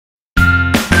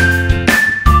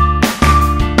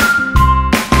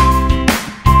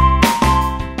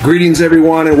Greetings,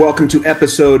 everyone, and welcome to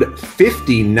episode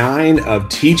 59 of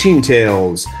Teaching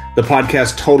Tales, the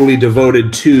podcast totally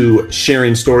devoted to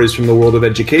sharing stories from the world of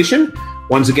education.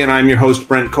 Once again, I'm your host,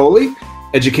 Brent Coley,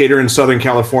 educator in Southern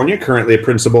California, currently a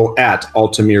principal at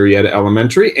Alta Murrieta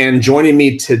Elementary. And joining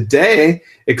me today,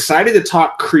 excited to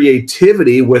talk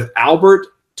creativity with Albert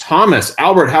Thomas.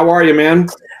 Albert, how are you, man?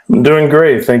 I'm doing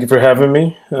great. Thank you for having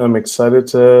me. I'm excited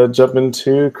to jump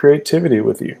into creativity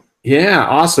with you. Yeah,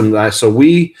 awesome. So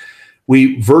we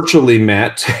virtually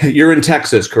met. You're in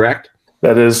Texas, correct?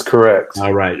 That is correct.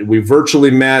 All right. We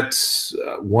virtually met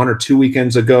 1 or 2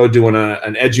 weekends ago doing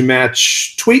an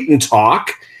EduMatch tweet and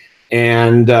talk,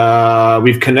 and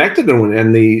we've connected,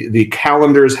 and the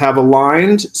calendars have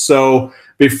aligned. So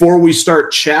before we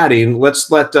start chatting, let's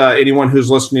let anyone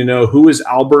who's listening know, who is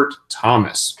Albert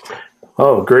Thomas?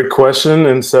 Oh, great question.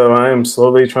 And so I am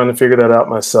slowly trying to figure that out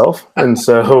myself. And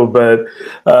so,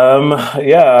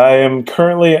 I am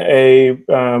currently a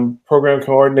program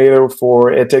coordinator for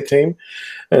EdTech team.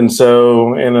 And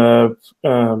so in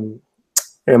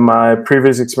my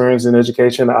previous experience in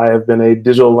education, I have been a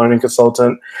digital learning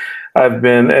consultant. I've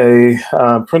been a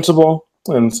principal.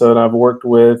 And so I've worked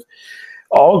with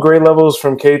all grade levels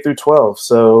from K through 12.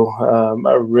 So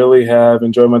I really have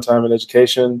enjoyed my time in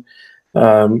education.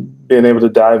 Being able to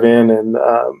dive in and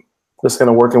just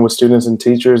kind of working with students and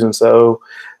teachers. And so,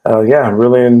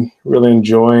 really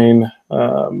enjoying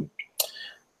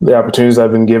the opportunities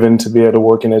I've been given to be able to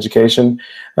work in education.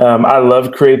 I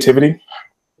love creativity.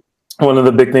 One of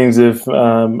the big things, if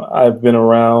I've been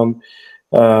around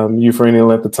you for any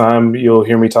length of time, you'll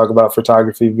hear me talk about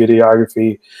photography,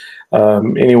 videography,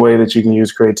 any way that you can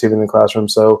use creativity in the classroom.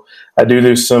 So I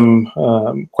do some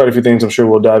quite a few things I'm sure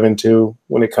we'll dive into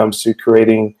when it comes to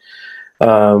creating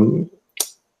videos,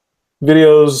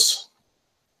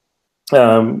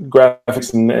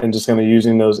 graphics, and just kind of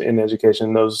using those in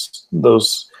education,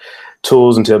 those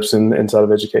tools and tips inside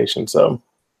of education. So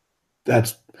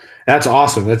that's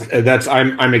awesome.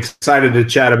 I'm excited to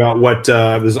chat about what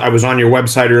I was on your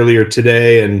website earlier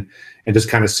today and just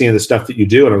kind of seeing the stuff that you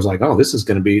do, and I was like, oh, this is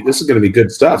going to be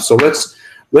good stuff. So let's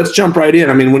jump right in.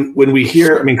 I mean, when we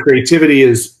hear, creativity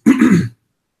is I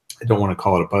don't want to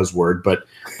call it a buzzword, but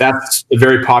that's a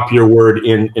very popular word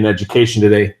in education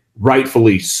today,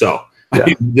 rightfully so. Yeah. I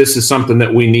think this is something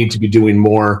that we need to be doing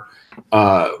more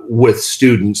with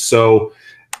students. So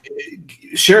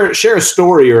share a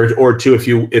story or two,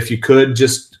 if you could,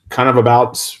 just kind of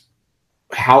about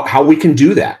how we can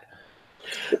do that.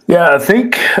 Yeah, I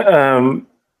think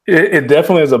it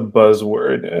definitely is a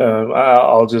buzzword.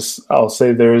 I'll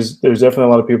say there's definitely a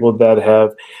lot of people that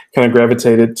have kind of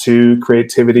gravitated to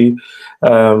creativity.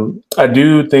 I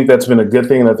do think that's been a good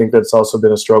thing, and I think that's also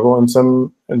been a struggle in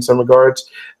some regards.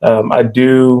 I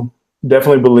do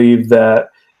definitely believe that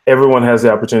everyone has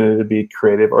the opportunity to be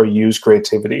creative or use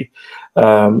creativity.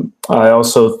 I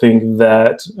also think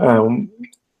that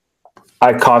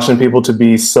I caution people to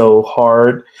be so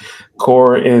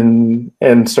hardcore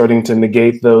in starting to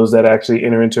negate those that actually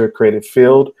enter into a creative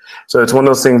field. So it's one of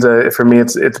those things that for me,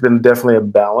 it's been definitely a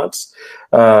balance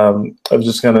of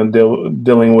just kind of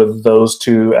dealing with those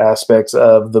two aspects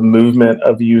of the movement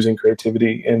of using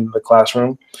creativity in the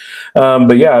classroom.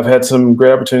 I've had some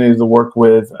great opportunities to work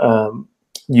with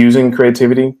using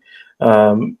creativity.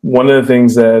 One of the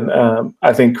things that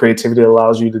I think creativity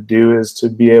allows you to do is to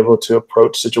be able to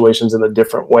approach situations in a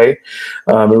different way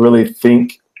and really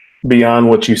think beyond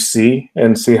what you see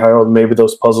and see how maybe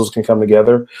those puzzles can come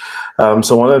together.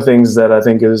 So one of the things that I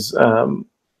think is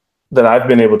that I've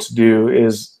been able to do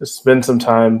is spend some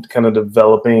time kind of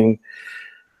developing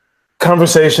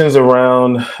conversations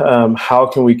around how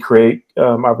can we create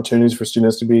opportunities for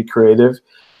students to be creative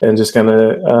and just kind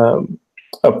of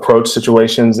approach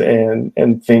situations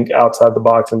and think outside the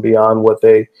box and beyond what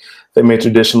they may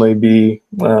traditionally be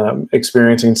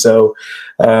experiencing. So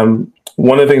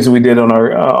one of the things that we did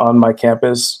on my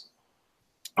campus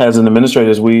as an administrator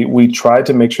is we tried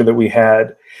to make sure that we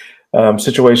had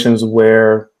situations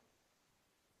where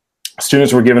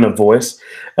students were given a voice,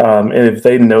 and if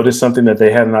they noticed something, that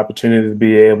they had an opportunity to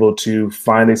be able to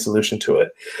find a solution to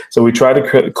it. So we tried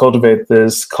to cultivate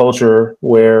this culture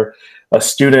where a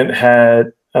student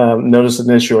had noticed an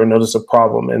issue or noticed a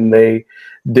problem, and they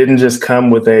didn't just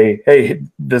come with hey,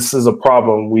 this is a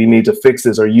problem, we need to fix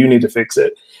this, or you need to fix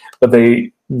it. But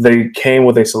they came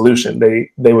with a solution.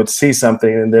 They would see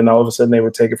something, and then all of a sudden they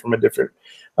would take it from a different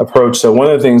approach. So one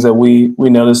of the things that we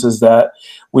noticed is that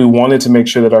we wanted to make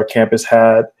sure that our campus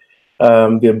had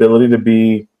the ability to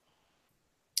be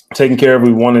taken care of.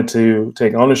 We wanted to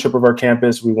take ownership of our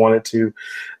campus. We wanted to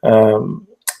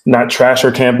not trash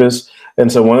our campus.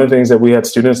 And so one of the things that we had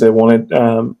students that wanted,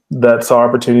 that saw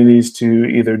opportunities to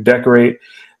either decorate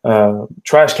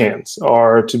trash cans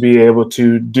or to be able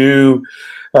to do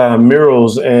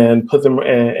murals and put them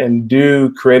and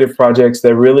do creative projects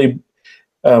that really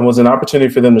was an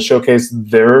opportunity for them to showcase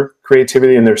their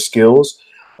creativity and their skills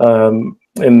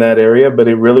in that area. But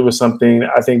it really was something,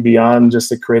 I think, beyond just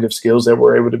the creative skills that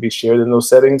were able to be shared in those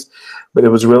settings. But it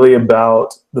was really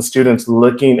about the students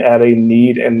looking at a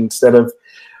need, and instead of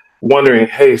wondering,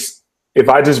 hey, if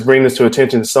I just bring this to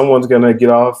attention, someone's going to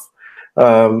get off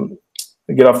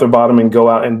their bottom and go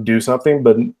out and do something.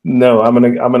 But no, I'm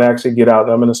gonna actually get out.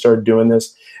 I'm gonna start doing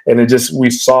this. And we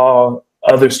saw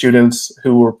other students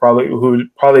who would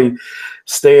probably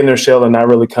stay in their shell and not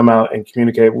really come out and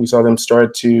communicate. We saw them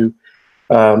start to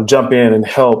jump in and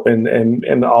help,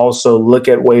 and also look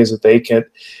at ways that they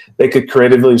could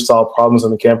creatively solve problems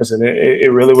on the campus. And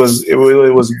it really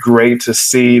was great to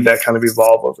see that kind of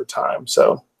evolve over time.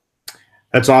 So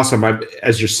that's awesome.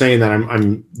 As you're saying that,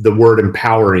 I'm the word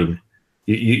empowering.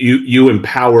 You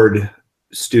empowered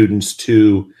students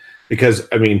to, because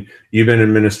I mean, you've been an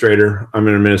administrator, I'm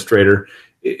an administrator.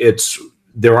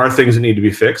 There are things that need to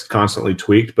be fixed, constantly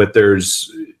tweaked, but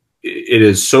it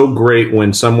is so great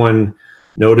when someone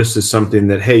notices something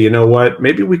that, hey, you know what,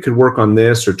 maybe we could work on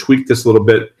this or tweak this a little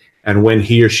bit. And when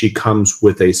he or she comes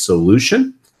with a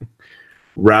solution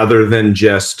rather than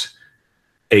just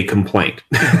a complaint.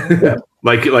 Yeah.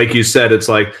 Like you said, it's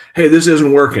like, hey, this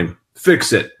isn't working,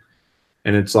 fix it.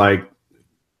 And it's like,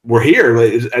 we're here.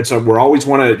 We're always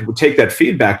want to take that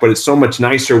feedback, but it's so much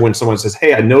nicer when someone says,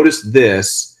 hey, I noticed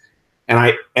this. And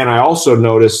I also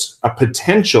notice a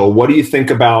potential. What do you think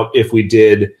about if we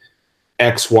did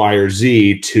X, Y, or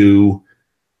Z to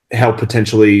help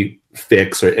potentially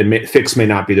fix, fix may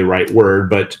not be the right word,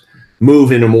 but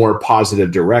move in a more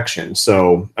positive direction.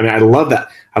 So, I mean, I love that.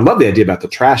 I love the idea about the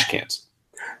trash cans.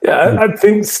 Yeah, I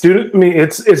think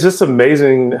it's just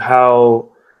amazing how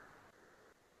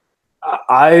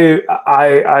I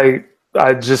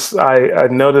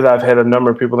know that I've had a number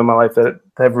of people in my life that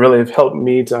have really helped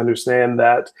me to understand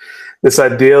that this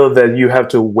idea that you have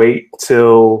to wait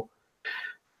till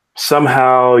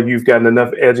somehow you've gotten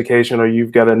enough education or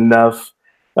you've got enough,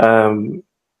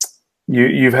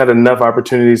 you've had enough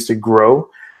opportunities to grow,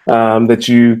 that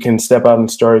you can step out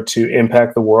and start to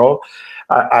impact the world.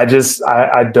 I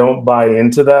don't buy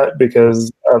into that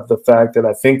because of the fact that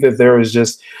I think that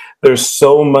there's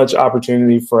so much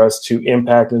opportunity for us to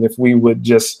impact. And if we would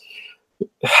just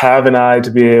have an eye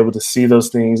to be able to see those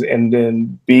things and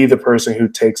then be the person who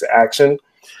takes action,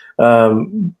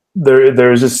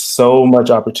 there's just so much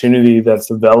opportunity that's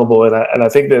available. And I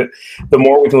think that the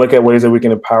more we can look at ways that we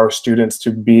can empower students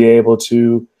to be able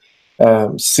to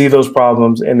see those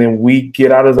problems, and then we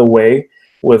get out of the way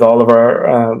with all of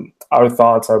our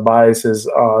thoughts, our biases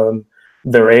on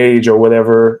their age or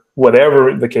whatever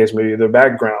the case may be, their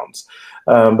backgrounds,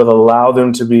 but allow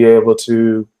them to be able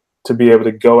to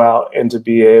go out and to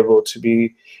be able to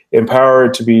be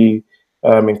empowered, to be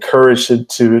encouraged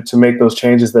to make those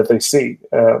changes that they see.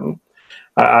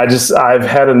 I've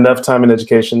had enough time in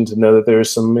education to know that we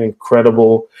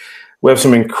have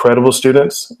some incredible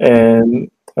students,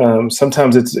 and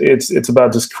sometimes it's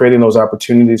about just creating those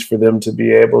opportunities for them to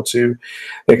be able to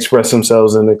express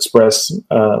themselves and express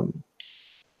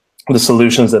the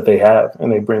solutions that they have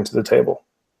and they bring to the table.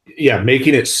 Yeah,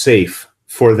 making it safe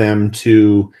for them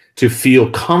to feel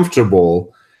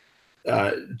comfortable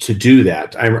to do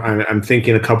that. I'm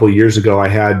thinking a couple of years ago, I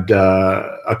had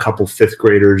a couple fifth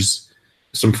graders.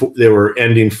 They were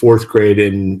ending fourth grade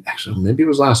in, actually maybe it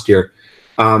was last year,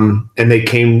 and they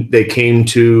came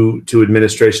to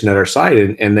administration at our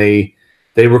site, and they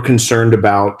were concerned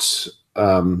about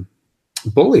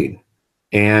bullying.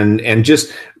 And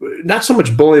just not so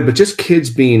much bullying, but just kids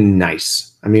being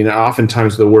nice. I mean,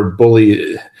 oftentimes the word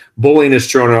bullying is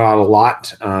thrown out a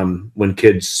lot when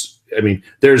kids. I mean,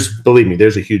 believe me,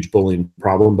 there's a huge bullying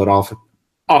problem, but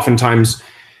oftentimes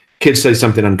kids say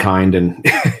something unkind and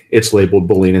it's labeled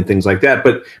bullying and things like that.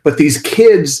 But these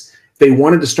kids, they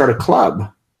wanted to start a club,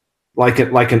 like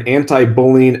an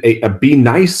anti-bullying, a Be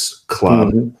Nice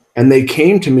club, mm-hmm. And they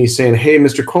came to me saying, "Hey,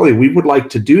 Mr. Coley, we would like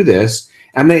to do this."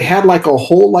 And they had like a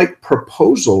whole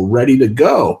proposal ready to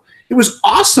go. It was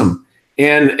awesome.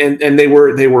 And they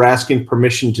were asking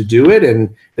permission to do it.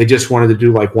 And they just wanted to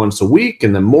do like once a week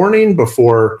in the morning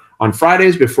on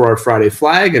Fridays before our Friday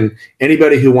flag. And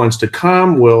anybody who wants to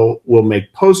come will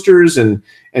make posters and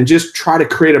just try to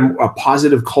create a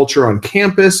positive culture on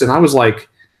campus. And I was like,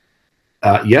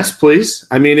 yes, please.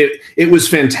 I mean, it was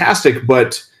fantastic,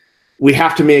 but we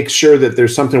have to make sure that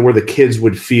there's something where the kids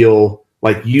would feel,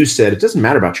 like you said, it doesn't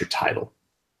matter about your title.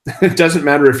 It doesn't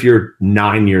matter if you're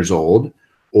 9 years old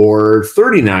or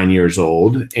 39 years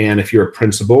old, and if you're a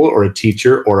principal or a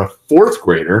teacher or a fourth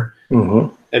grader.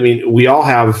 Mm-hmm. I mean, we all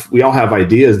have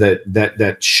ideas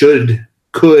that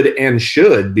could and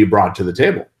should be brought to the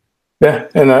table. Yeah,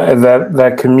 and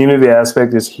that community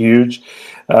aspect is huge.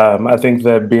 I think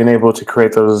that being able to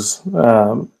create those,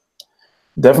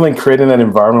 definitely creating that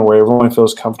environment where everyone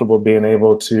feels comfortable being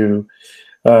able to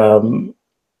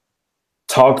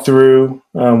talk through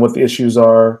what the issues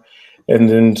are, and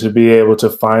then to be able to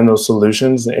find those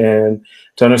solutions and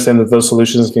to understand that those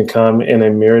solutions can come in a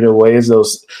myriad of ways.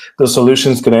 Those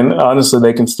solutions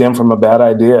they can stem from a bad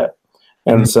idea.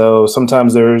 And so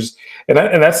sometimes and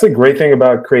that's the great thing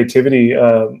about creativity.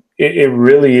 It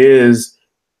really is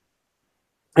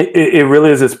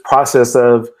this process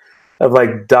of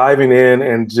like diving in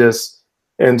and just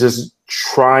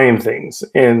trying things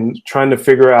and trying to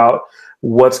figure out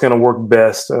what's going to work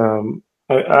best.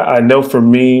 I know for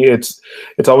me, it's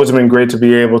always been great to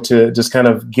be able to just kind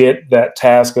of get that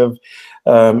task of,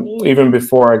 even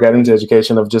before I got into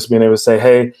education, of just being able to say,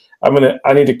 hey,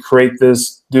 I need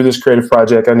to do this creative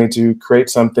project. I need to create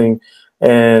something,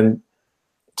 and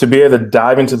to be able to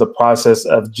dive into the process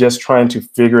of just trying to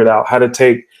figure it out, how to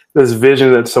take this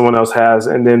vision that someone else has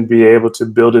and then be able to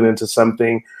build it into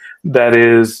something that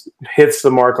hits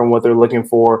the mark on what they're looking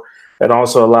for, and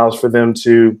also allows for them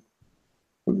to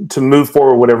move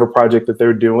forward whatever project that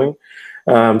they're doing.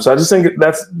 So I just think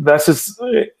that's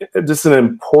just an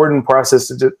important process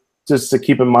to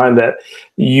keep in mind, that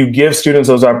you give students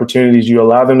those opportunities, you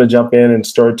allow them to jump in and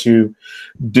start to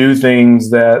do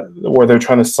things where they're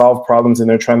trying to solve problems and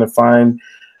they're trying to find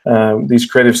these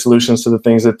creative solutions to the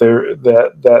things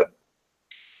that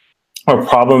are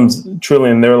problems truly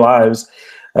in their lives.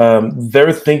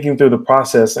 They're thinking through the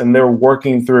process and they're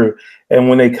working through. And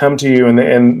when they come to you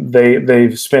and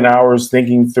they've spent hours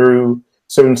thinking through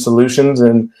certain solutions,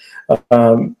 and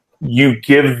you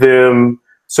give them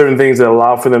certain things that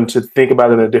allow for them to think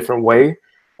about it in a different way,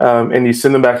 and you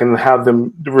send them back and have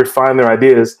them refine their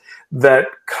ideas, that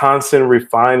constant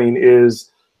refining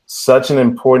is such an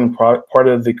important part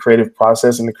of the creative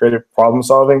process and the creative problem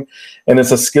solving. And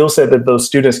it's a skill set that those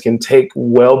students can take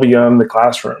well beyond the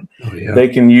classroom. Oh, yeah. They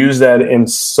can use that in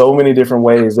so many different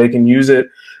ways. They can use it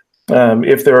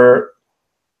if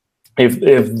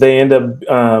they end up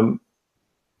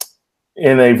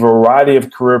in a variety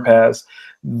of career paths.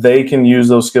 They can use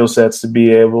those skill sets to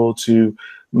be able to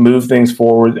move things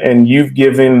forward. And you've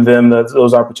given them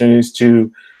those opportunities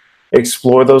to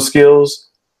explore those skills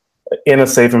in a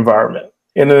safe environment,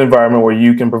 in an environment where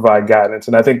you can provide guidance.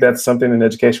 And I think that's something in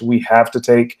education we have to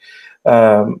take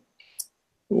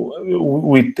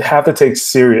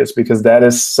serious, because that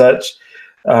is such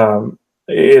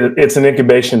it's an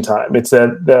incubation time. It's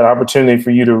that opportunity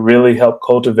for you to really help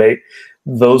cultivate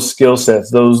those skill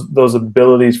sets, those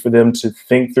abilities for them to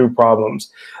think through problems,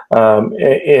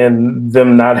 and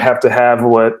them not have to have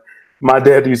what my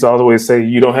dad used to always say: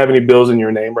 you don't have any bills in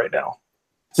your name right now.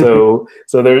 So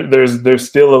there's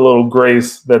still a little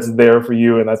grace that's there for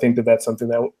you, and I think that's something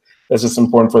that's just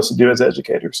important for us to do as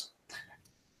educators.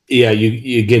 Yeah,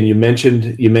 you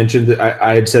mentioned that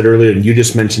I had said earlier, and you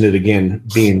just mentioned it again,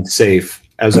 being safe.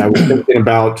 As I was thinking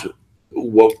about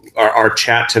what our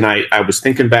chat tonight, I was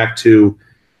thinking back to,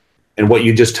 and what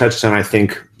you just touched on, I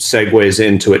think segues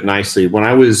into it nicely. When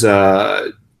I was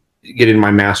getting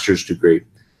my master's degree,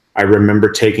 I remember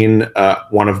taking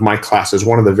one of my classes,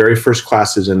 one of the very first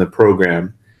classes in the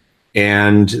program,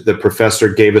 and the professor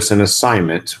gave us an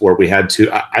assignment where we had to,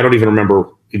 I don't even remember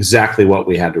exactly what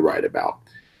we had to write about,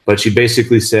 but she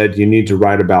basically said, you need to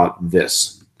write about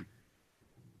this.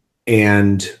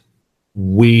 And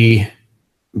we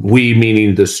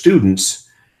meaning the students,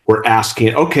 were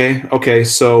asking, okay,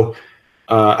 so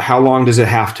how long does it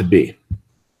have to be?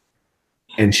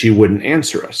 And she wouldn't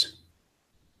answer us.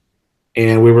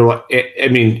 And we were like, I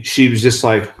mean, she was just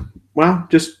like, well,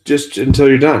 just until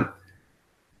you're done.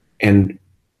 And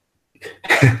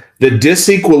the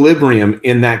disequilibrium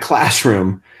in that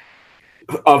classroom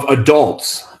of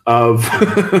adults,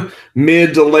 of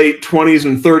mid to late 20s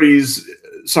and 30s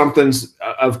somethings,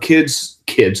 of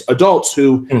adults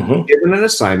who given an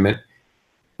assignment,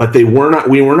 but we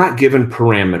were not given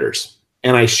parameters.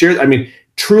 And I shared, I mean,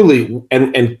 truly,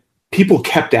 and people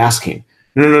kept asking,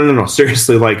 no,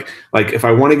 seriously, like if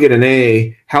I want to get an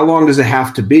A, how long does it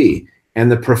have to be?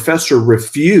 And the professor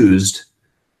refused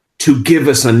to give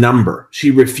us a number. She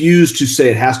refused to say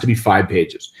it has to be 5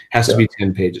 pages, has to be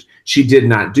 10 pages. She did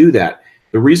not do that.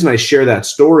 The reason I share that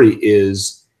story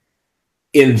is,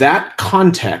 in that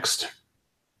context,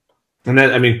 And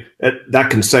that, I mean, that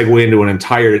can segue into an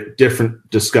entire different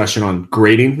discussion on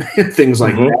grading and things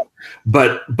like that.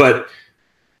 But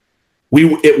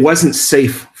it wasn't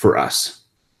safe for us,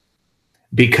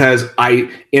 because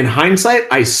in hindsight,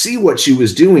 I see what she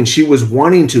was doing. She was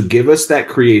wanting to give us that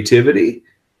creativity,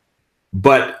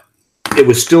 but it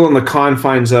was still in the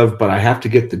confines of, but I have to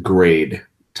get the grade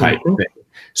type thing.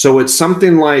 So it's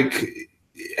something like,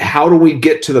 how do we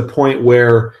get to the point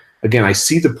where, again, I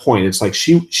see the point. It's like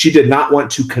she did not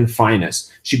want to confine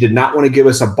us. She did not want to give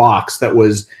us a box that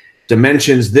was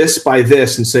dimensions this by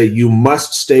this and say, you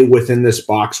must stay within this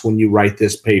box when you write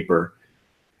this paper.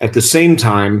 At the same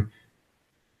time,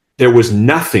 there was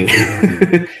nothing.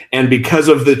 And because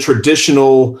of the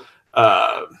traditional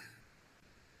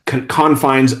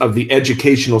confines of the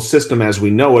educational system as we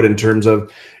know it, in terms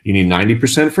of you need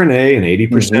 90% for an A and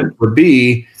 80% for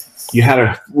B, you had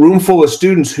a room full of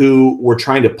students who were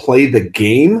trying to play the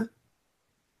game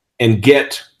and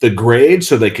get the grade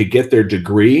so they could get their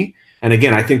degree. And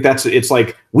again, I think it's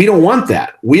like, we don't want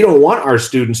that. We don't want our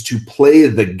students to play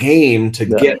the game to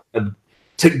get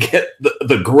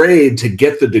the grade, to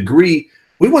get the degree.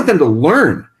 We want them to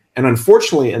learn. And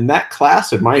unfortunately, in that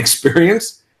class, in my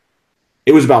experience,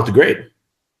 it was about the grade.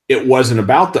 It wasn't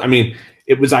about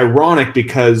it was ironic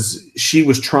because she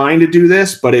was trying to do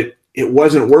this, but it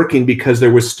wasn't working because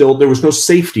there was no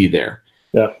safety there.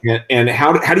 Yeah. And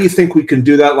how do you think we can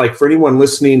do that? Like, for anyone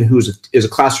listening is a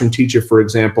classroom teacher, for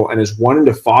example, and is wanting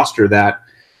to foster that,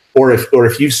 or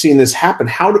if you've seen this happen,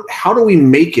 how do we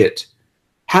make it?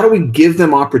 How do we give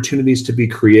them opportunities to be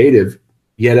creative,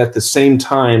 yet at the same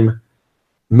time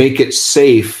make it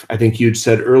safe? I think you'd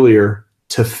said earlier,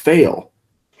 to fail.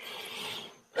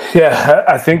 Yeah,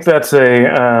 I think that's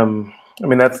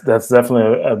that's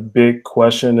definitely a big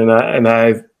question, and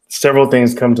I several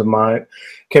things came to mind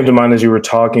as you were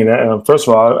talking. First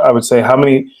of all, I would say, how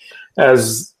many,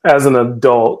 as an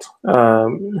adult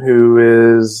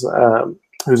who's an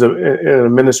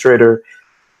administrator,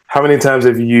 how many times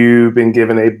have you been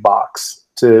given a box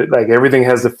to, like, everything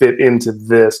has to fit into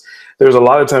this? There's a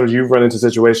lot of times you've run into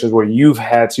situations where you've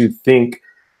had to think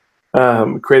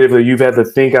creatively. You've had to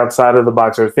think outside of the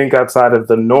box or think outside of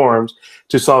the norms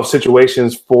to solve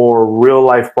situations for real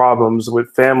life problems with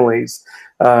families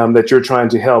that you're trying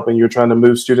to help, and you're trying to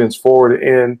move students forward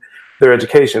in their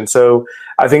education. So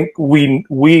I think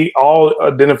we all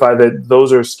identify that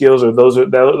those are skills, or those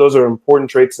are important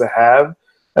traits to have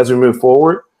as we move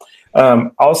forward.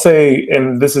 I'll say,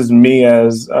 and this is me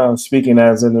as speaking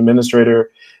as an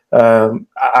administrator,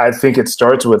 I think it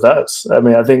starts with us. I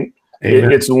mean, I think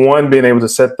it's one, being able to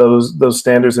set those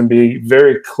standards and be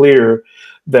very clear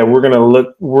that we're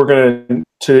going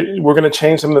to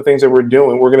change some of the things that we're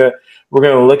doing. We're going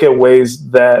to look at ways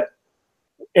that,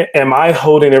 am I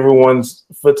holding everyone's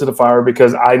foot to the fire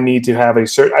because I need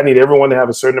everyone to have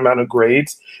a certain amount of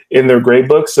grades in their grade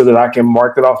book so that I can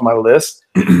mark it off my list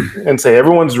and say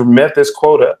everyone's met this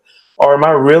quota? Or am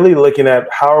I really looking at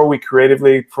how are we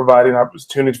creatively providing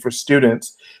opportunities for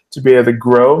students to be able to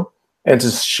grow and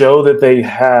to show that they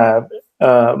have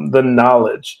the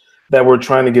knowledge that we're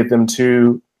trying to get them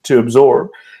to absorb?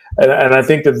 And I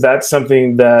think that that's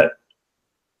something that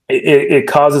it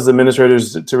causes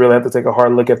administrators to really have to take a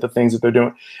hard look at the things that they're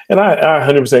doing. And I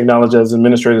 100% acknowledge as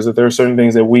administrators that there are certain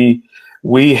things that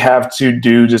we have to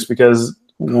do just because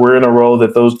we're in a role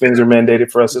that those things are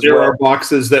mandated for us as well. There are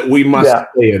boxes that we must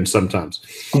play in sometimes.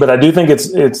 But I do think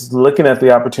it's looking at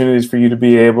the opportunities for you to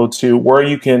be able to, where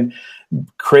you can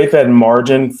create that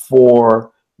margin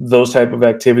for those type of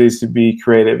activities to be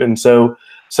creative. And so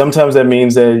sometimes that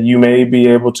means that you may be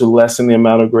able to lessen the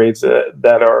amount of grades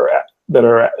that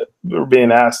are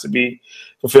being asked to be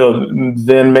fulfilled.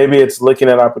 Then maybe it's looking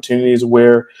at opportunities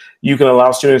where you can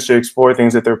allow students to explore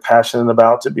things that they're passionate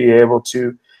about, to be able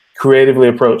to creatively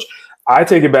approach. I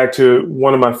take it back to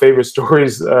one of my favorite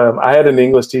stories. I had an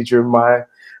English teacher,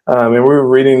 and we were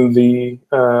reading the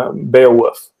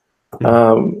Beowulf.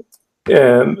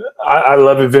 And I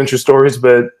love adventure stories,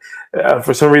 but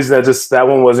for some reason that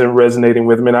one wasn't resonating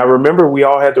with me. And I remember we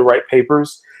all had to write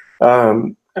papers.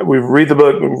 We read the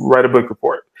book, write a book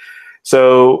report.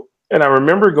 So, and I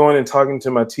remember going and talking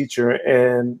to my teacher,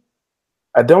 and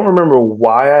I don't remember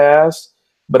why I asked,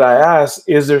 but I asked,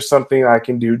 is there something I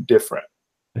can do different?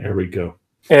 There we go.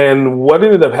 And what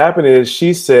ended up happening is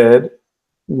she said,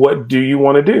 what do you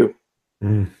want to do?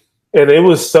 And it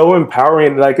was so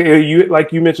empowering. Like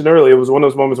you mentioned earlier, it was one of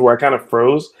those moments where I kind of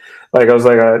froze. Like, I was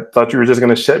like, I thought you were just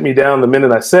going to shut me down the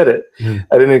minute I said it.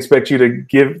 I didn't expect you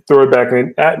to throw it back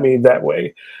at me that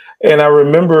way. And I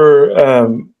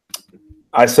remember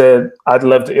I said, I'd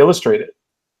love to illustrate it.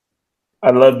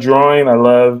 I love drawing. I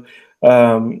love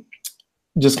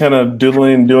just kind of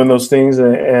doodling, doing those things.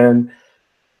 And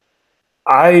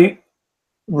I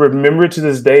remember to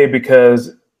this day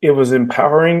because it was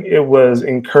empowering, it was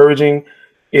encouraging,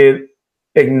 it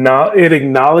it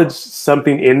acknowledged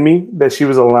something in me that she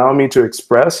was allowing me to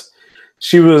express.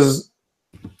 She was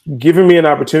giving me an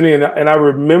opportunity, and I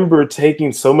remember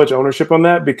taking so much ownership on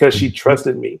that because she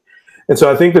trusted me. And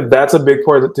so I think that that's a big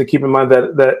part to keep in mind,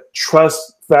 that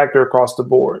trust factor across the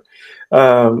board.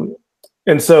 And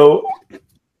so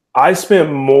I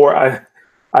spent more.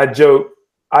 I joke.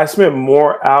 I spent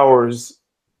more hours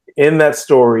in that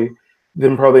story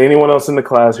than probably anyone else in the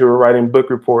class who were writing book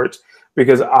reports,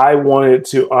 because I wanted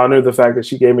to honor the fact that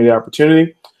she gave me the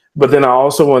opportunity. But then I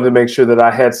also wanted to make sure that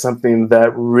I had something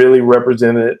that really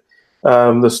represented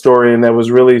the story, and that was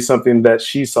really something that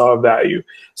she saw value.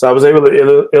 So I was able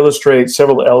to illustrate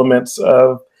several elements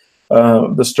of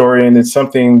the story, and it's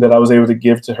something that I was able to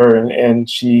give to her, and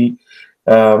she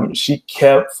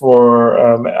kept for.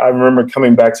 I remember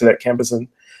coming back to that campus and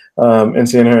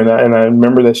seeing her, and I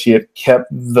remember that she had kept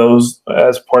those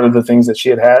as part of the things that she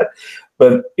had.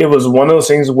 But it was one of those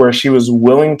things where she was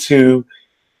willing to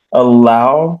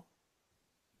allow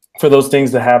for those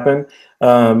things to happen.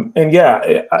 And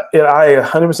yeah, I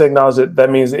 100% acknowledge that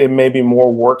means it may be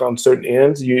more work on certain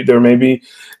ends. There'll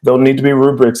need to be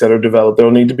rubrics that are developed.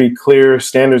 There'll need to be clear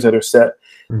standards that are set.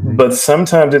 Mm-hmm. But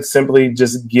sometimes it's simply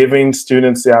just giving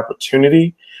students the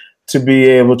opportunity to be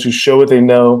able to show what they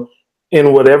know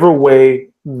in whatever way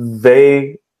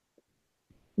they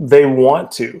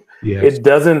want to. Yes. It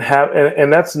doesn't have,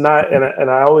 and that's not, and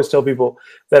I always tell people,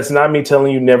 that's not me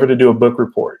telling you never to do a book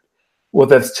report. What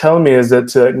that's telling me is that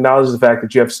to acknowledge the fact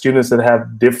that you have students that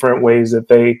have different ways that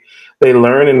they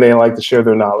learn and they like to share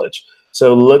their knowledge.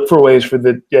 So look for ways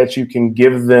that you can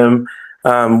give them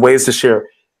ways to share.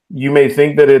 You may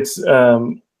think that it's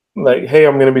like, hey,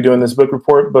 I'm going to be doing this book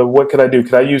report, but what could I do?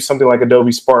 Could I use something like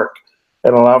Adobe Spark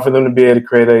and allow for them to be able to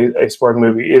create a Spark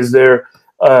movie?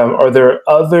 Are there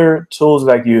other tools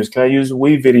that I can use? Can I use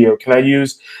WeVideo? Can I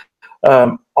use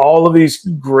all of these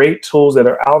great tools that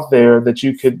are out there that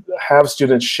you could have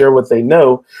students share what they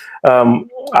know?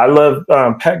 I love,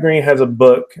 Pat Green has a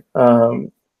book,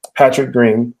 Patrick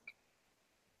Green.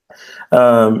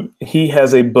 He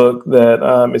has a book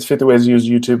that is 50 Ways to Use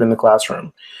YouTube in the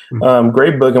Classroom.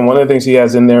 Great book. And one of the things he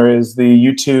has in there is the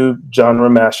YouTube genre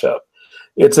mashup.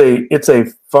 It's a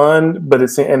fun, but it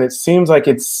seems like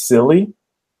it's silly,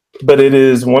 but it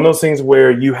is one of those things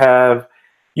where you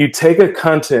take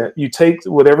you take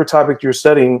whatever topic you're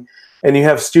studying, and you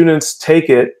have students take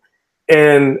it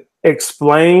and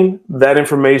explain that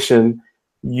information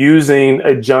using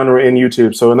a genre in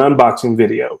YouTube. So an unboxing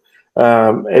video,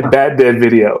 a Bad Dead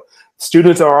video.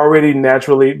 Students are already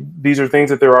these are things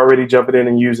that they're already jumping in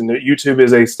and using. YouTube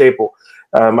is a staple.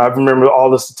 I remember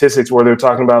all the statistics where they're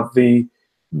talking about the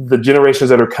generations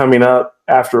that are coming up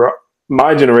after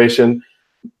my generation.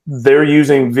 They're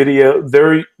using video.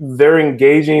 They're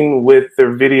engaging with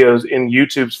their videos in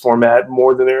YouTube's format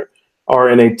more than they are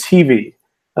in a TV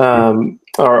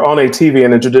or on a TV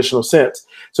in a traditional sense.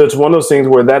 So it's one of those things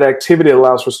where that activity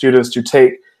allows for students to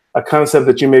take a concept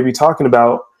that you may be talking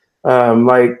about,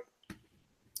 like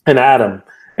an atom,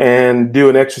 and do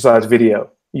an exercise video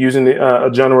using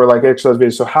a genre like exercise video.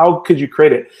 So how could you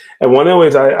create it? And one of the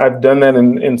ways I've done that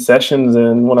in sessions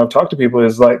and when I've talked to people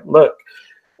is like, look,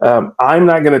 I'm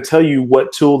not going to tell you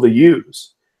what tool to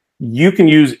use. You can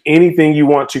use anything you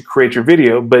want to create your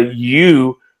video, but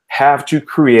you have to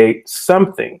create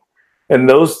something. And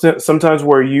those sometimes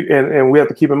where and we have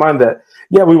to keep in mind that,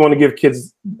 yeah, we want to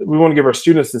give our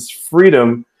students this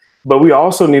freedom, but we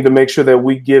also need to make sure that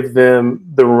we give them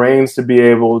the reins to be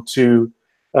able to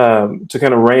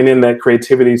kind of rein in that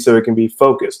creativity so it can be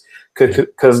focused,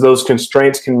 because those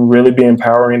constraints can really be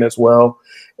empowering as well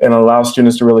and allow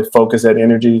students to really focus that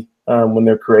energy when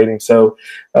they're creating. So,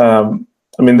 I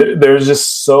mean, there's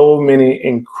just so many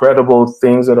incredible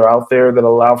things that are out there that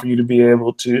allow for you to be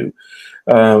able to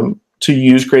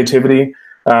use creativity.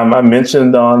 I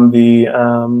mentioned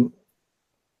on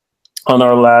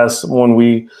our last, when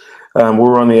we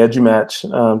were on the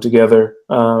EduMatch together,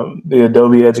 the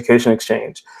Adobe Education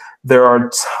Exchange. There are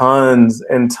tons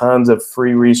and tons of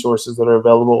free resources that are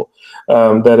available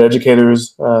that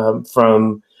educators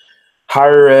from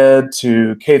higher ed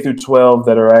to K through 12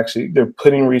 that are they're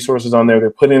putting resources on there. They're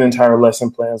putting entire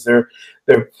lesson plans. They're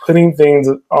putting things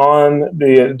on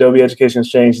the Adobe Education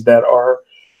Exchange that are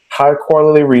high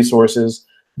quality resources.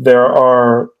 There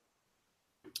are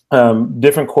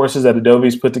different courses that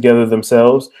Adobe's put together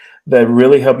themselves that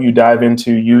really help you dive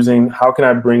into using how can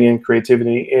I bring in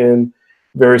creativity in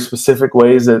very specific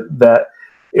ways that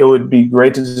it would be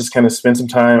great to just kind of spend some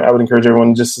time. I would encourage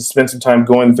everyone just to spend some time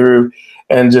going through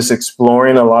and just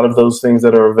exploring a lot of those things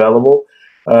that are available.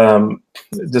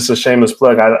 Just a shameless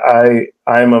plug.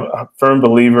 I'm a firm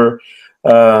believer.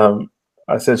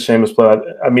 I said shameless plug.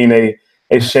 I mean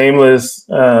a shameless.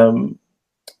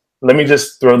 Let me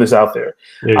just throw this out there.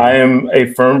 I am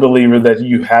a firm believer that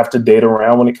you have to date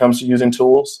around when it comes to using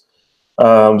tools.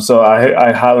 So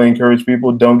I highly encourage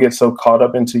people, don't get so caught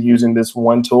up into using this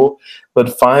one tool,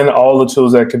 but find all the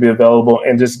tools that could be available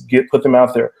and just put them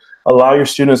out there. Allow your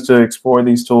students to explore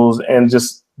these tools and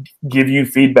just give you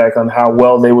feedback on how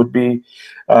well they would be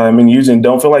in using.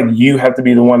 Don't feel like you have to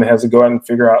be the one that has to go out and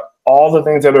figure out all the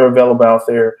things that are available out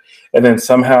there and then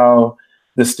somehow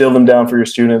distill them down for your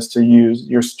students to use.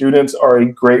 Your students are a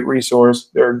great resource.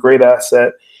 They're a great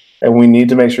asset, and we need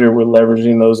to make sure that we're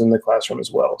leveraging those in the classroom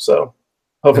as well. So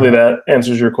hopefully that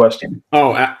answers your question.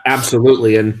 Oh,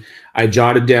 absolutely. And I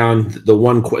jotted down the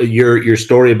one, your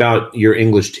story about your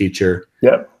English teacher.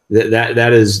 Yep.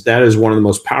 That is one of the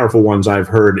most powerful ones I've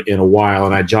heard in a while.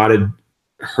 And I jotted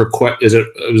her was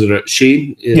it a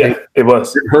she? Yeah, it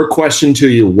was. Her question to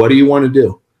you, what do you want to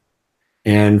do?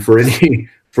 And for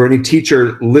any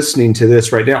teacher listening to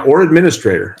this right now, or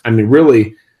administrator, I mean,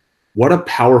 really, what a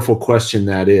powerful question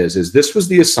that is this was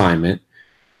the assignment.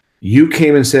 You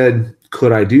came and said,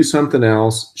 could I do something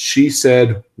else? She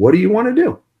said, what do you want to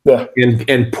do? Yeah.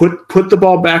 And put the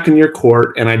ball back in your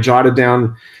court. And I jotted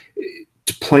down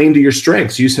playing to your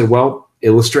strengths. You said, well,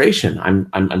 illustration.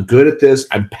 I'm good at this.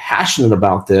 I'm passionate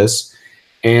about this.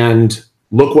 And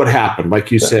look what happened. Like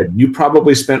you said, you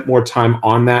probably spent more time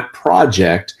on that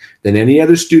project than any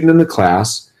other student in the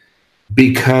class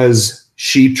because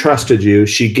she trusted you.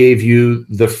 She gave you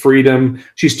the freedom.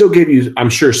 She still gave you, I'm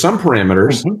sure, some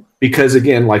parameters because,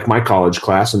 again, like my college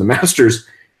class and the master's,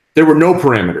 there were no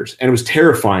parameters and it was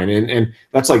terrifying. And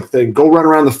that's like, go run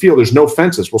around the field. There's no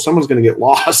fences. Well, someone's going to get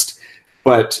lost.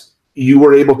 But you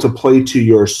were able to play to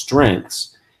your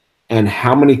strengths. And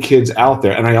how many kids out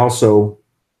there, and I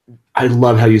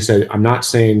love how you said, I'm not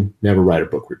saying never write a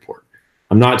book report.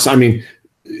 I'm not, I mean,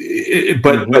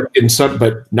 but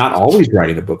not always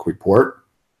writing a book report.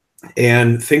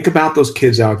 And think about those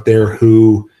kids out there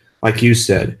who, like you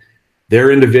said, they're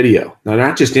into video. Now,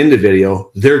 not just into video,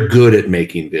 they're good at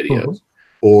making videos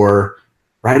or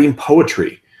writing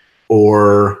poetry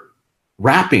or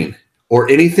rapping or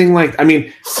anything like, I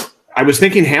mean, I was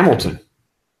thinking Hamilton,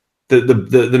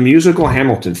 the musical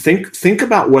Hamilton. Think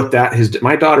about what that has.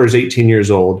 My daughter is 18 years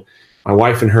old. My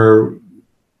wife and her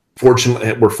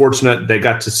were fortunate they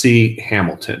got to see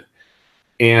Hamilton.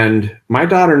 And my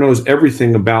daughter knows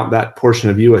everything about that portion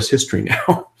of U.S. history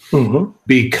now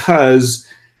because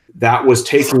that was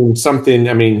taking something,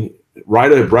 I mean,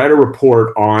 write a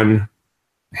report on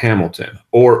Hamilton.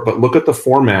 But look at the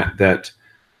format that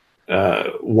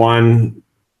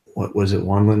what was it?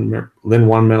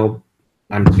 Lin-Manuel.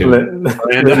 I'm kidding.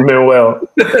 Lin-Manuel.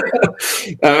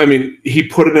 I mean, he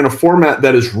put it in a format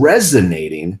that is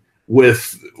resonating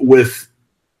with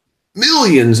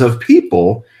millions of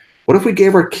people. What if we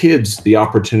gave our kids the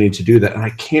opportunity to do that? And I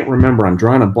can't remember. I'm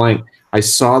drawing a blank. I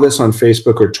saw this on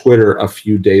Facebook or Twitter a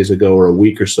few days ago or a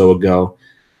week or so ago.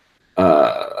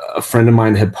 A friend of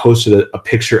mine had posted a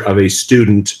picture of a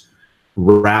student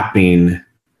rapping.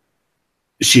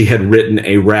 She had written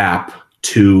a rap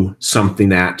to something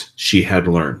that she had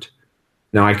learned.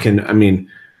 Now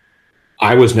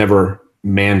I was never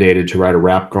mandated to write a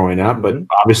rap growing up, but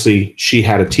obviously she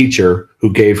had a teacher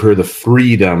who gave her the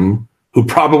freedom, who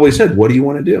probably said, what do you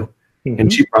want to do?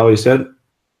 And she probably said,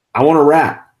 I want to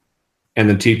rap. And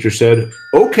the teacher said,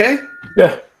 okay.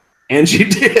 Yeah. And she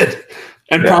did.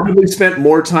 And probably spent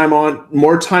more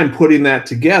time putting that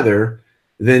together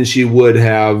than she would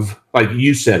have. Like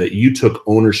you said it, you took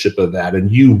ownership of that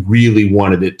and you really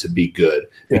wanted it to be good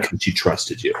because she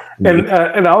trusted you.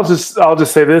 And I'll just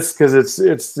say this because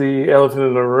it's the elephant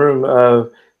in the room.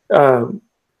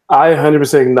 I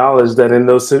 100% acknowledge that in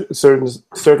those certain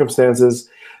circumstances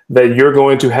that you're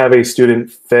going to have a student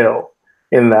fail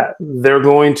in that. They're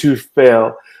going to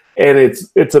fail. And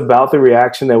it's about the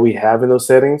reaction that we have in those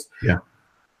settings. Yeah.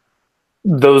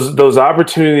 Those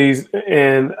opportunities,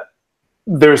 and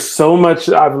there's so much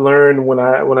I've learned when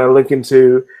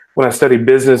I study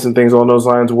business and things along those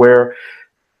lines, where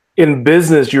in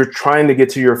business, you're trying to get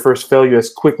to your first failure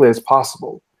as quickly as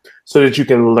possible so that you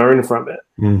can learn from it.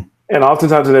 And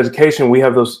oftentimes in education, we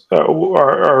have those,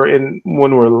 when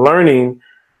we're learning,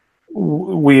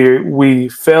 we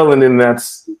fail, and then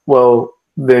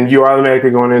then you're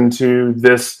automatically going into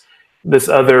this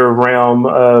other realm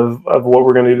of what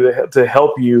we're going to do to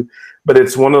help you. But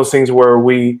it's one of those things where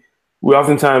we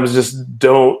oftentimes just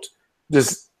don't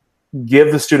just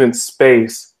give the students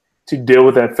space to deal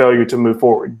with that failure to move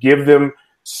forward. Give them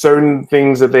certain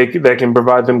things that can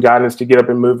provide them guidance to get up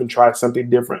and move and try something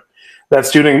different. That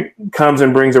student comes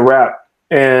and brings a rap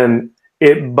and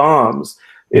it bombs.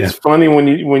 It's funny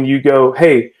when you go,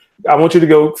 hey, I want you to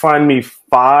go find me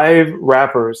 5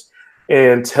 rappers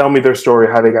and tell me their story,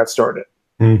 how they got started.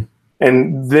 And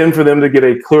then for them to get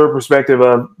a clearer perspective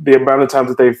of the amount of times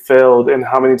that they failed and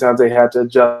how many times they had to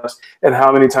adjust and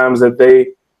how many times that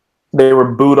they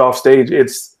were booed off stage.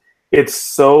 It's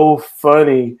so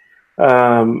funny.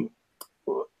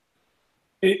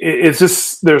 It's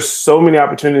just, there's so many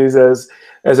opportunities as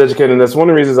educators. And that's one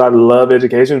of the reasons I love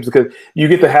education, is because you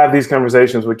get to have these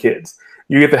conversations with kids.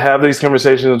 You get to have these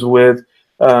conversations with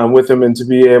them and to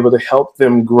be able to help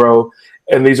them grow.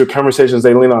 And these are conversations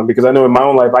they lean on, because I know in my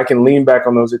own life, I can lean back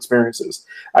on those experiences.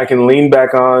 I can lean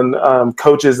back on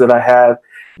coaches that I had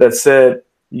that said,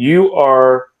 you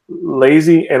are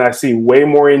lazy and I see way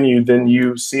more in you than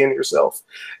you see in yourself.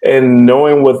 And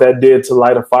knowing what that did to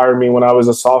light a fire in me when I was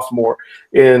a sophomore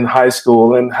in high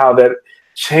school, and how that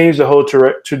changed the whole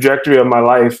trajectory of my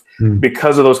life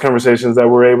because of those conversations that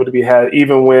were able to be had,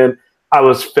 even when I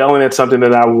was failing at something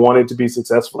that I wanted to be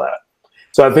successful at.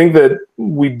 So I think that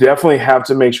we definitely have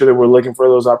to make sure that we're looking for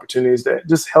those opportunities that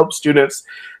just help students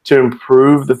to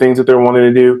improve the things that they're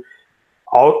wanting to do.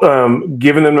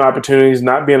 Giving them the opportunities,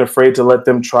 not being afraid to let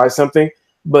them try something,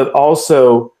 but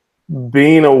also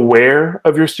being aware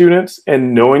of your students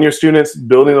and knowing your students,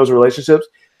 building those relationships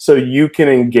so you can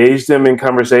engage them in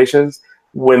conversations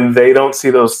when they don't see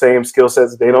those same skill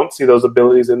sets, they don't see those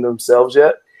abilities in themselves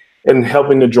yet, and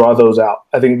helping to draw those out.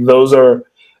 I think those are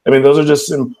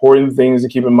just important things to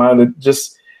keep in mind. That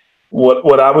just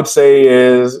what I would say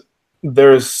is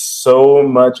there's so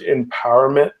much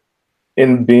empowerment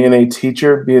in being a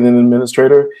teacher, being an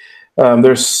administrator.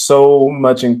 There's so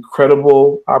much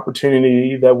incredible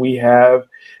opportunity that we have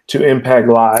to impact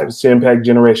lives, to impact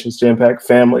generations, to impact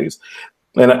families.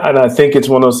 And I think it's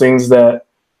one of those things that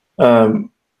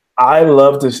I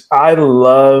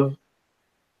love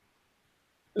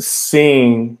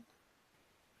seeing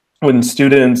when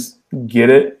students get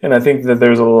it. And I think that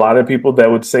there's a lot of people that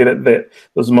would say that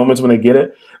those moments when they get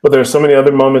it, but there are so many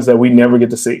other moments that we never get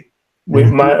to see.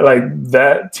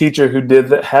 That teacher who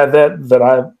gave me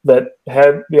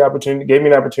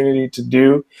the opportunity to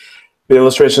do the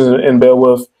illustrations in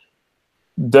Beowulf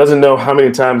doesn't know how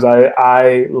many times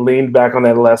I leaned back on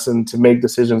that lesson to make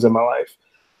decisions in my life.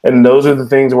 And those are the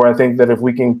things where I think that if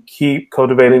we can keep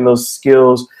cultivating those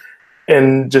skills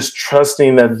and just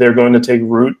trusting that they're going to take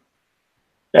root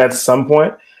at some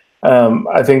point,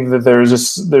 I think that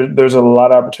there's a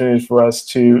lot of opportunities for us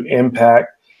to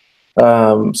impact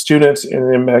students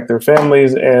and impact their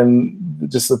families and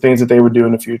just the things that they would do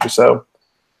in the future. So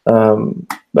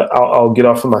I'll get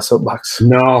off of my soapbox.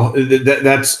 No,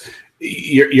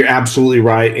 you're absolutely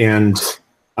right. And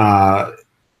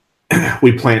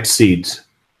we plant seeds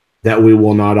that we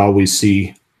will not always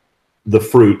see the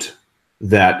fruit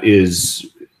that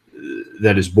is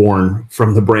born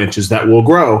from the branches that will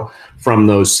grow from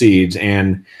those seeds.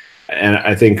 And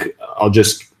I think I'll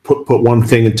just put one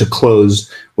thing to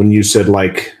close when you said,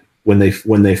 like, when they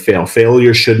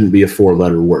failure shouldn't be a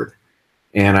 4-letter word.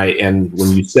 And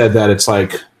when you said that, it's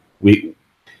like, we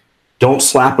don't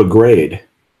slap a grade.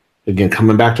 Again,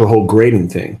 coming back to the whole grading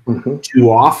thing, too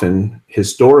often,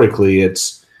 historically,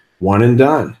 it's one and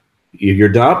done. You're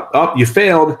done, you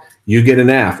failed, you get an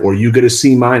F, or you get a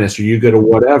C-, or you get a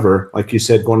whatever. Like you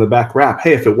said, going to the back rap.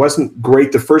 Hey, if it wasn't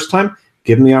great the first time,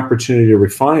 give them the opportunity to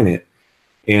refine it,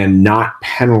 and not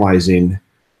penalizing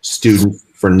students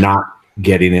for not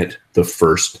getting it the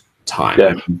first time.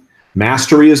 Yeah.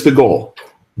 Mastery is the goal,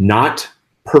 not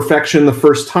perfection the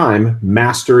first time.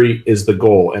 Mastery is the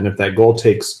goal. And if that goal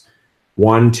takes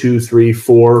 1, 2, 3,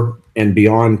 4, and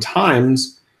beyond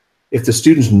times, if the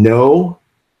students know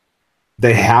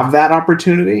they have that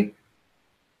opportunity,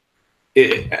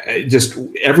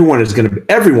 everyone is going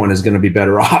to be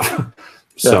better off.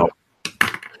 So,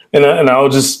 and I'll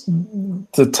just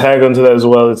to tag onto that as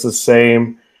well. It's the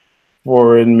same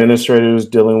for administrators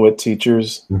dealing with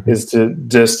teachers. Is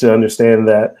to understand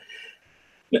that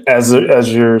as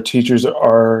your teachers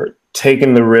are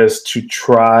taking the risk to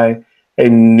try a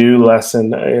new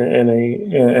lesson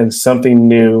and something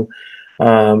new,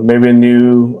 maybe a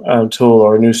new tool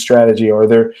or a new strategy, or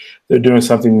they're doing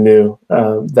something new.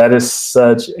 That is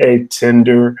such a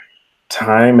tender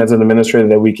time as an administrator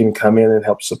that we can come in and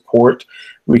help support.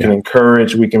 We can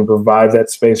encourage, we can provide that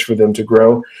space for them to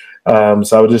grow.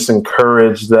 So I would just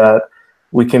encourage that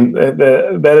we can,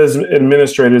 that as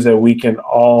administrators, that we can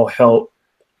all help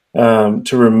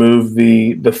to remove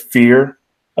the fear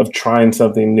of trying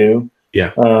something new.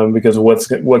 Yeah. Because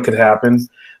what could happen.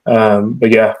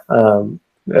 But yeah,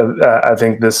 I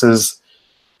think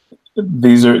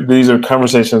these are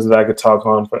conversations that I could talk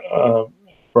on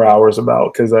for hours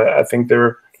about, because I think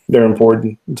they're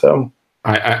important. So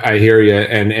I hear you,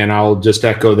 and I'll just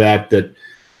echo that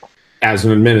as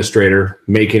an administrator,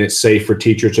 making it safe for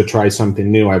teachers to try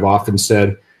something new. I've often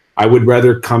said I would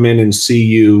rather come in and see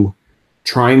you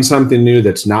trying something new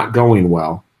that's not going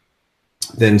well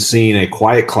than seeing a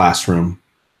quiet classroom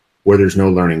where there's no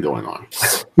learning going on,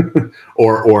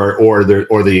 or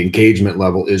the engagement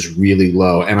level is really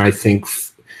low. And I think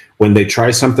when they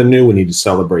try something new, we need to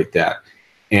celebrate that.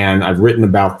 And I've written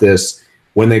about this.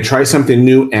 When they try something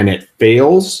new and it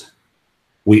fails,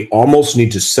 we almost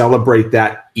need to celebrate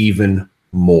that even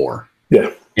more.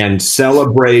 Yeah. And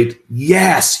celebrate,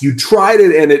 yes, you tried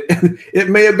it, and it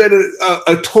may have been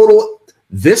a total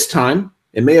this time.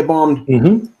 It may have bombed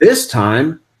this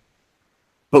time.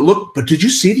 But did you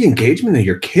see the engagement of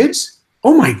your kids?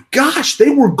 Oh my gosh,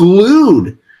 they were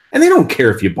glued. And they don't care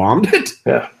if you bombed it.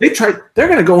 Yeah. They're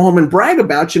going to go home and brag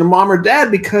about you to mom or dad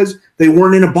because they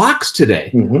weren't in a box today.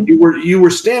 You were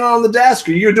standing on the desk,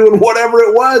 or you were doing whatever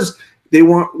it was. They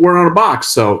weren't on a box.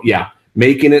 So yeah,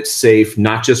 making it safe,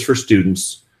 not just for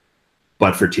students,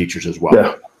 but for teachers as well.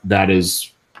 Yeah. That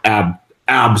is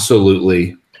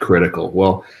absolutely critical.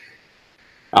 Well,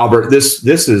 Albert, this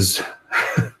was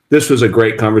a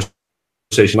great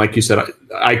conversation. Like you said,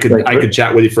 I could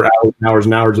chat with you for hours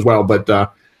and hours as well. But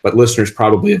listeners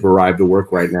probably have arrived to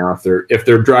work right now if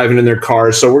they're driving in their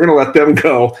cars. So we're going to let them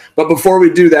go. But before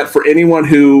we do that, for anyone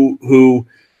who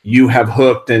you have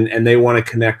hooked and they want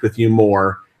to connect with you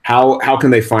more, how can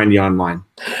they find you online?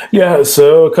 Yeah,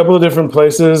 so a couple of different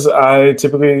places. I'm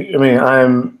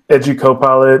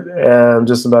EduCopilot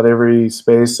just about every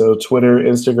space. So Twitter,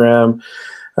 Instagram.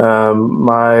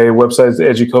 My website is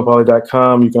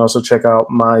educopilot.com. You can also check out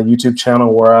my YouTube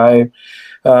channel, where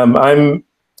I'm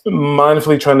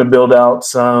mindfully trying to build out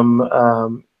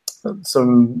some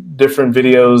different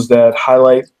videos that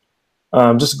highlight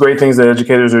just great things that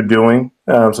educators are doing.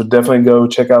 So definitely go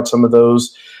check out some of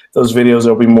those videos.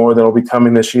 There'll be more that'll be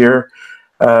coming this year.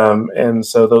 And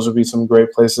so those would be some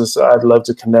great places. I'd love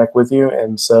to connect with you.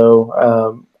 And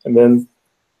so, and then,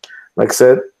 like I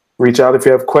said, reach out if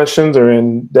you have questions,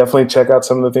 and definitely check out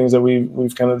some of the things that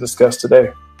we've kind of discussed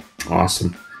today.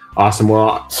 Awesome.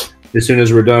 Well, as soon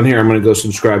as we're done here, I'm going to go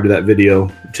subscribe to that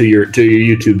video to your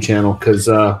YouTube channel, because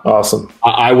awesome.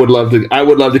 I would love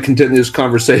to continue this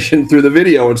conversation through the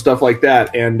video and stuff like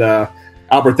that. And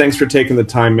Albert, thanks for taking the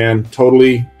time, man.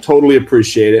 Totally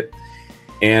appreciate it.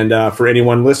 And for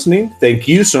anyone listening, thank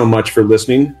you so much for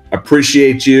listening.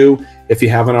 Appreciate you. If you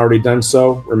haven't already done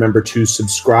so, remember to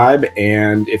subscribe.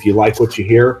 And if you like what you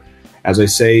hear, as I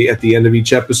say at the end of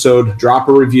each episode, drop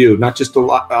a review, not just a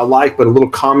like, but a little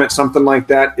comment, something like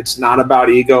that. It's not about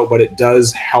ego, but it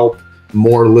does help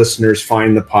more listeners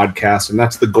find the podcast. And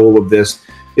that's the goal of this,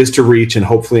 is to reach and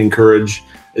hopefully encourage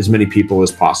as many people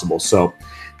as possible. So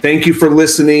thank you for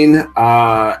listening.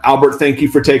 Albert, thank you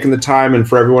for taking the time. And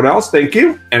for everyone else, thank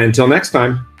you. And until next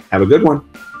time, have a good one.